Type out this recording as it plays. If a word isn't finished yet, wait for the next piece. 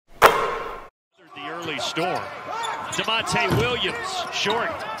early storm. DeMonte Williams, short.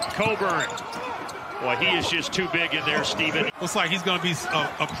 Cockburn. Well, he is just too big in there, Steven. Looks like he's going to be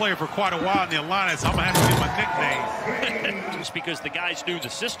a player for quite a while in the Alliance. So I'm going to have to give him a nickname. Just because the guys knew the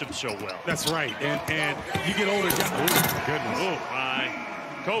system so well. That's right. And you get older. Oh, my goodness. Oh, my.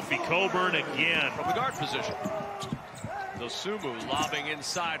 Kofi Cockburn again. From the guard position. Dosumu lobbing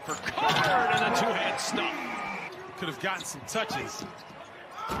inside for Cockburn and a two-hand stop. Could have gotten some touches.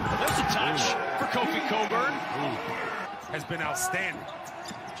 There's a touch for Kofi Cockburn. Has been outstanding.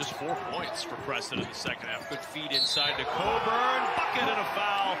 Just 4 points for Preston in the second half. Good feed inside to Cockburn. Bucket and a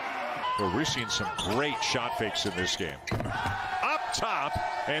foul. Well, we're seeing some great shot fakes in this game. Up top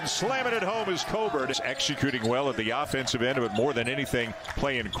and slamming it home is Cockburn. Is executing well at the offensive end, but more than anything,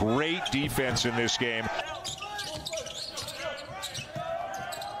 playing great defense in this game.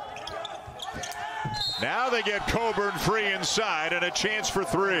 Now they get Cockburn free inside and a chance for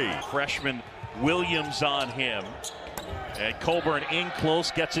three. Freshman Williams on him. And Cockburn in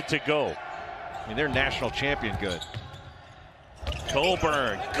close, gets it to go. I mean, they're national champion good.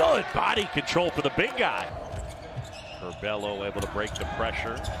 Cockburn, good body control for the big guy. Curbelo able to break the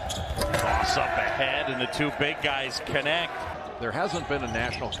pressure. Toss up ahead, and the two big guys connect. There hasn't been a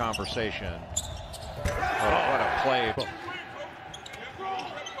national conversation. Oh, what a play.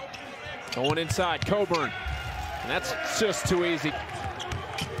 Going inside, Cockburn. And that's just too easy.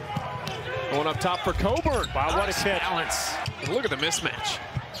 Going up top for Cockburn. Wow, what a catch. Balance. Look at the mismatch.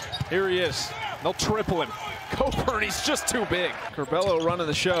 Here he is. They'll triple him. Cockburn, he's just too big. Curbelo running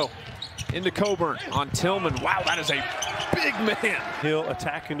the show. Into Cockburn on Tillman. Wow, that is a big man. Hill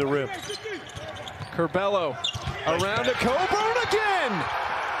attacking the rim. Curbelo around to Cockburn again.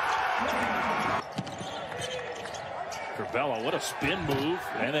 Curbelo, what a spin move.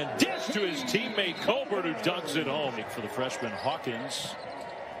 And then dish to his teammate Cockburn, who dunks it home. For the freshman Hawkins.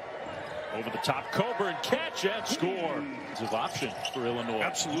 Over the top, Cockburn, catch and score. It's an option for Illinois.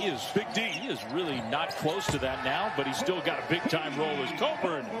 Absolutely. He is Big D. He is really not close to that now, but he's still got a big-time role as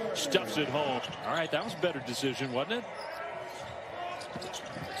Cockburn stuffs it home. All right, that was a better decision, wasn't it?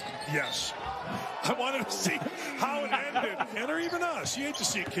 Yes. I wanted to see how it ended. And or even us. You hate to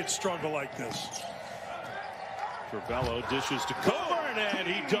see a kid struggle like this. Curbelo dishes to Cockburn, and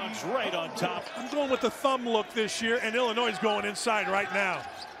he dunks right on top. I'm going with the thumb look this year, and Illinois is going inside right now.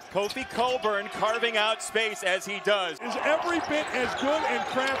 Kofi Cockburn carving out space as he does. Is every bit as good and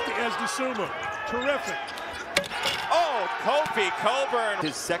crafty as Dosumu. Terrific. Oh, Kofi Cockburn.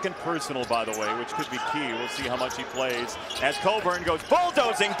 His second personal, by the way, which could be key. We'll see how much he plays as Cockburn goes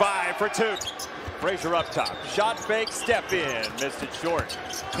bulldozing by for two. Frazier up top. Shot fake, step in. Missed it short.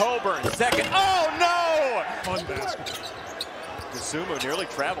 Cockburn, second. Oh, no! Fun basketball. Dosumu nearly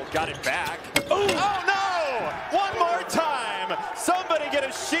traveled, got it back. Ooh. Oh, no! One more time. Somebody get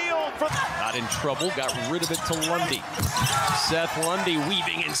a shield for... Not in trouble, got rid of it to Lundy. Seth Lundy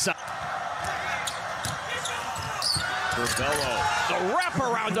weaving inside. Curbelo, the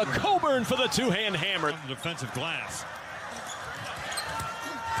wraparound to Cockburn for the two-hand hammer. Defensive glass.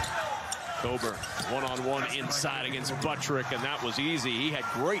 Cockburn, one-on-one inside against Buttrick, and that was easy. He had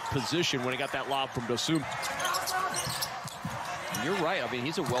great position when he got that lob from Dosumu. You're right. I mean,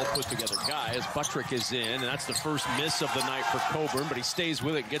 he's a well-put-together guy as Buttrick is in, and that's the first miss of the night for Cockburn, but he stays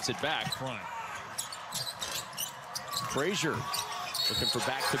with it and gets it back. Frazier looking for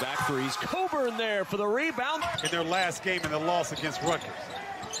back-to-back threes. Cockburn there for the rebound. In their last game in the loss against Rutgers.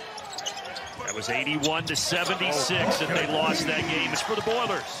 That was 81-76, and they lost that game. It's for the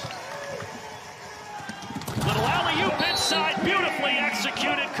Boilers. Little alley-oop inside, beautifully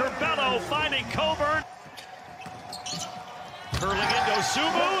executed. Curbelo finding Cockburn. Curling into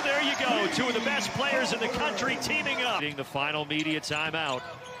Dosumu, there you go. Two of the best players in the country teaming up. The final media timeout.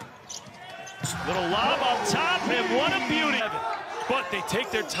 Little lob up top, and what a beauty. But they take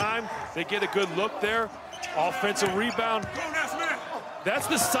their time. They get a good look there. Offensive rebound. That's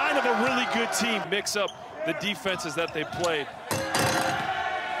the sign of a really good team. Mix up the defenses that they played.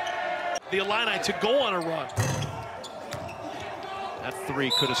 The Illini to go on a run. That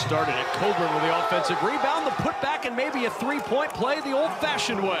three could have started at Cockburn with the offensive rebound, the putback, and maybe a three-point play the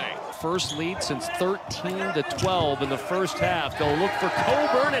old-fashioned way. First lead since 13-12 in the first half. They'll look for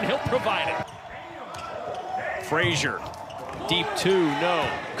Cockburn, and he'll provide it. Frazier, deep two, no.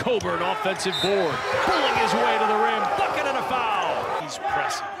 Cockburn offensive board, pulling his way to the rim, bucket and a foul. He's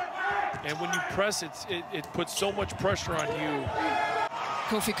pressing. And when you press, it puts so much pressure on you.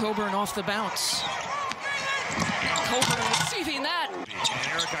 Kofi Cockburn off the bounce. Cockburn receiving that. And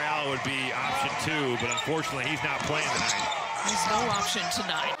Eric Ayala would be option two, but unfortunately he's not playing tonight. He's no option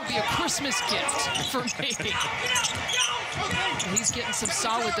tonight. It would be a Christmas gift for me. He's getting some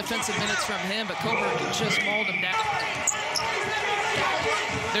solid defensive minutes from him, but Cockburn just mauled him down.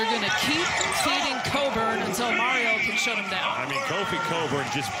 They're going to keep feeding Cockburn until Mario can shut him down. I mean, Kofi Cockburn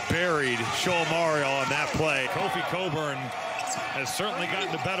just buried Shoal Mario on that play. Kofi Cockburn has certainly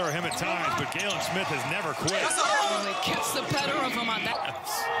gotten the better of him at times, but Galen Smith has never quit. He gets the better of him on that.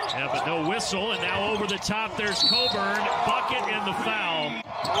 Yeah, but no whistle, and now over the top, there's Cockburn. Bucket and the foul.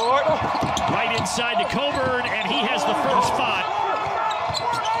 Right inside to Cockburn, and he has the first spot.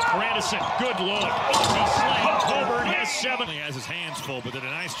 Grandison, good look. He's slaying. Cockburn has 7. He has his hands full, but did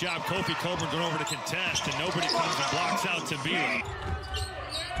a nice job. Kofi Cockburn going over to contest, and nobody comes and blocks out Tambila.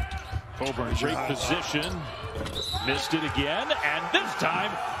 Cockburn, great position. Missed it again, and this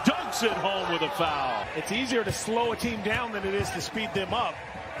time dunks it home with a foul. It's easier to slow a team down than it is to speed them up.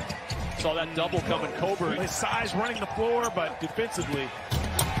 Saw that double coming. Cockburn, his size running the floor, but defensively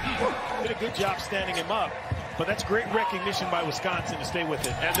did a good job standing him up. But that's great recognition by Wisconsin to stay with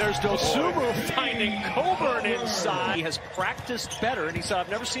it. And there's Dosumu finding Cockburn inside. He has practiced better, and he said, I've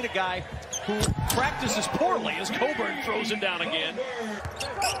never seen a guy who practices poorly as Cockburn throws it down again.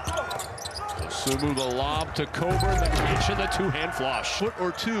 Dosumu the lob to Cockburn, then reach in the two-hand flush. Foot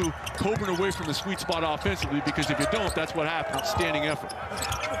or two, Cockburn away from the sweet spot offensively, because if you don't, that's what happens. Outstanding effort.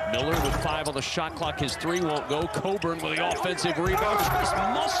 Miller with 5 on the shot clock. His 3 won't go. Cockburn with the offensive rebound. Just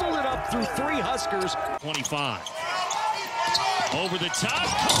muscled it up through 3 Huskers. 25. Over the top.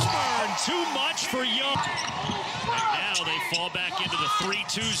 Cockburn. Too much for Young. And now they fall back into the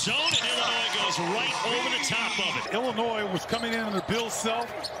 3-2 zone, and Illinois goes right over the top of it. Illinois was coming in under Bill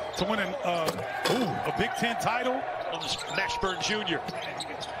Self to win a Big Ten title. Mashburn Jr.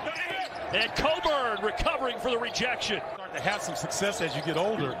 And Cockburn recovering for the rejection. To have some success as you get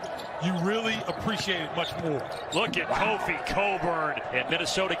older, you really appreciate it much more. Look at Kofi Cockburn, and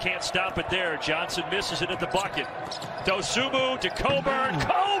Minnesota can't stop it there. Johnson misses it at the bucket. Dosumu to Cockburn.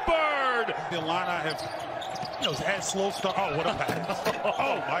 Cockburn! The Illini have had slow start. Oh, what a pass.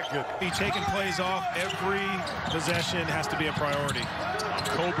 Oh, my goodness. He's taking plays off. Every possession has to be a priority.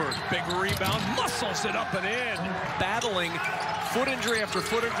 Cockburn, big rebound, muscles it up and in. Battling foot injury after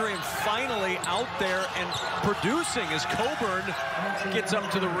foot injury, and finally out there and producing as Cockburn gets up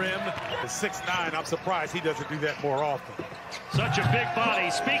to the rim. At 6'9", I'm surprised he doesn't do that more often. Such a big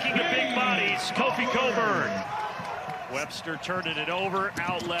body. Speaking of big bodies, Kofi Cockburn. Webster turning it over.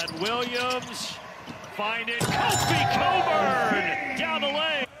 Outlet Williams. Find it. Kofi Cockburn down the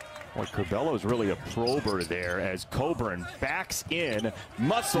lane. Well, Curbello's really a prober there as Cockburn backs in,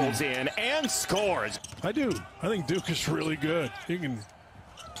 muscles in, and scores. I do. I think Duke is really good. He can.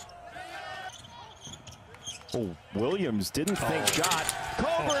 Oh, Williams didn't think shot.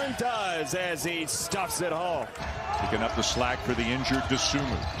 Cockburn does as he stuffs it home. Picking up the slack for the injured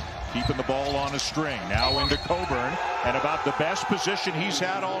Dosumu. Keeping the ball on a string. Now into Cockburn, and about the best position he's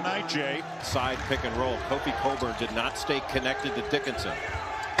had all night, Jay. Side pick and roll. Kofi Cockburn did not stay connected to Dickinson.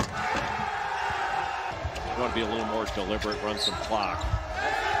 You want to be a little more deliberate, run some clock.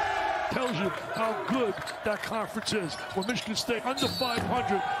 Tells you how good that conference is. When Michigan State under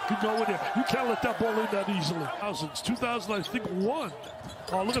 500, you go in there. You can't let that ball in that easily. 2000, I think, 1.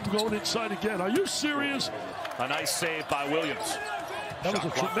 Oh, look at him going inside again. Are you serious? A nice save by Williams. That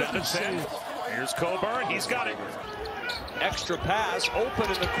was a tremendous save. Here's Cockburn. He's got it. Extra pass, open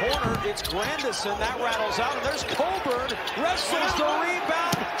in the corner. It's Grandison. That rattles out, and there's Cockburn. Wrestles the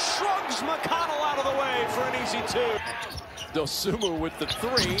rebound. Shrugs McConnell out of the way for an easy 2. Dosumu with the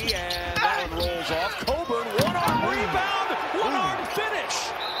 3, and that one rolls off. Cockburn, one-arm rebound, one-arm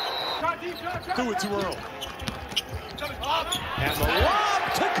finish. Do it too early. And the lob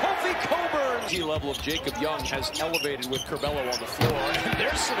to Kofi Cockburn. The level of Jacob Young has elevated with Curbello on the floor, and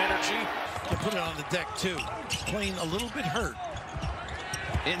there's some energy. To put it on the deck, too. Playing a little bit hurt.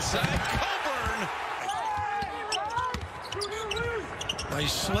 Inside, Cockburn.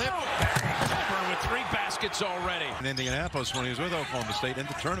 Nice slip. Cockburn with 3 baskets already. In Indianapolis when he was with Oklahoma State in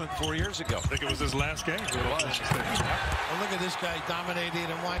the tournament 4 years ago. I think it was his last game. It was. Well, look at this guy dominating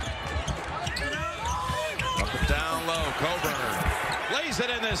and white. Up and down low, Cockburn lays it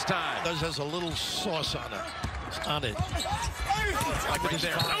in this time. Does has a little sauce on it. Like right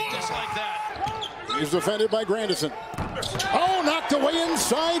there, just like that. He's defended by Grandison. Oh, knocked away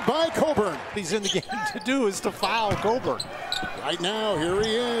inside by Cockburn. He's in the game to do is to foul Cockburn. Right now, here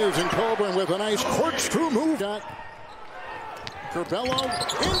he is, and Cockburn with a nice corkscrew move. Got Curbello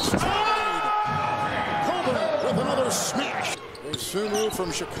inside. Cockburn with another smash. Sumu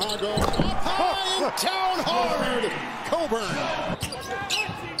from Chicago. Up high and down hard. Cockburn.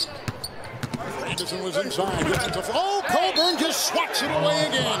 Anderson was inside. Oh, Cockburn just swats it away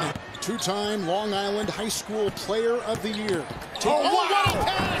again. Two-time Long Island High School Player of the Year. What a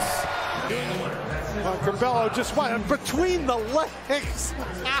pass! Corbello just went between the legs.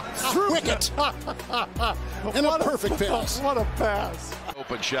 Wicket. And a perfect pass. What a pass.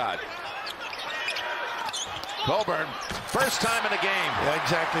 Open shot. Cockburn, first time in the game. Yeah,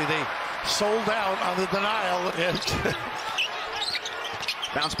 exactly. They sold out on the denial.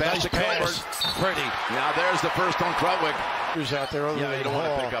 Bounce pass Nice to Cockburn. Pretty. Now there's the first on Krutwig. Who's out there? Yeah, you don't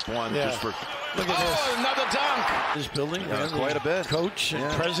want to pick up one just for. Look at this. Another dunk. This building, Quite a bit. Coach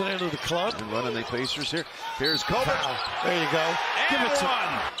and president of the club. And running the Pacers here. Here's Cockburn. There you go. And Give it to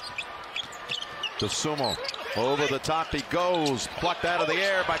one. To Sumo. Over the top he goes. Plucked out of the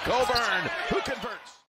air by Cockburn, who converts.